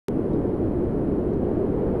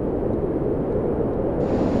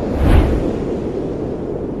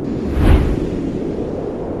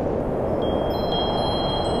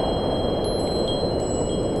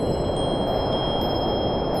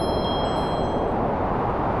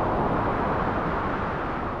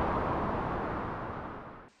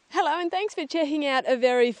Thanks for checking out a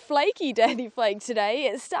very flaky Daily Flake today.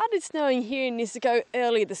 It started snowing here in Niseko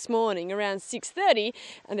early this morning around 6:30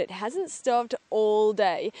 and it hasn't stopped all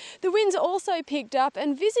day. The winds also picked up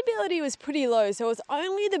and visibility was pretty low, so it was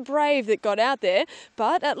only the brave that got out there,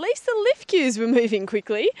 but at least the lift queues were moving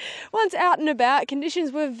quickly. Once out and about,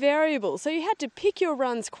 conditions were variable, so you had to pick your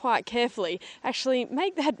runs quite carefully. Actually,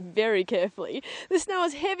 make that very carefully. The snow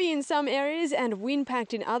was heavy in some areas and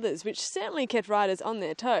wind-packed in others, which certainly kept riders on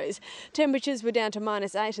their toes. Temperatures were down to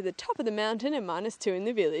 -8 at the top of the mountain and -2 in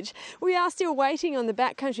the village. We are still waiting on the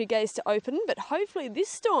backcountry gates to open, but hopefully this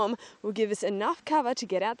storm will give us enough cover to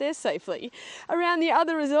get out there safely. Around the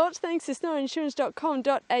other resorts, thanks to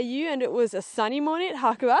snowinsurance.com.au, and it was a sunny morning at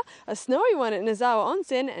Hakuba, a snowy one at Nozawa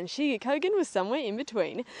Onsen, and Shiga Kogen was somewhere in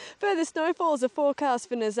between. Further snowfalls are forecast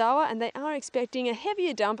for Nozawa, and they are expecting a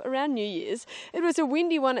heavier dump around New Year's. It was a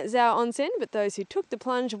windy one at Zao Onsen, but those who took the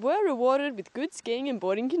plunge were rewarded with good skiing and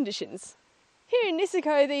boarding conditions. Here in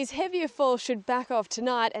Niseko, these heavier falls should back off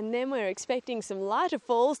tonight, and then we're expecting some lighter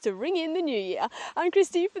falls to ring in the new year. I'm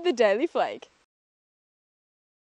Christie for the Daily Flake.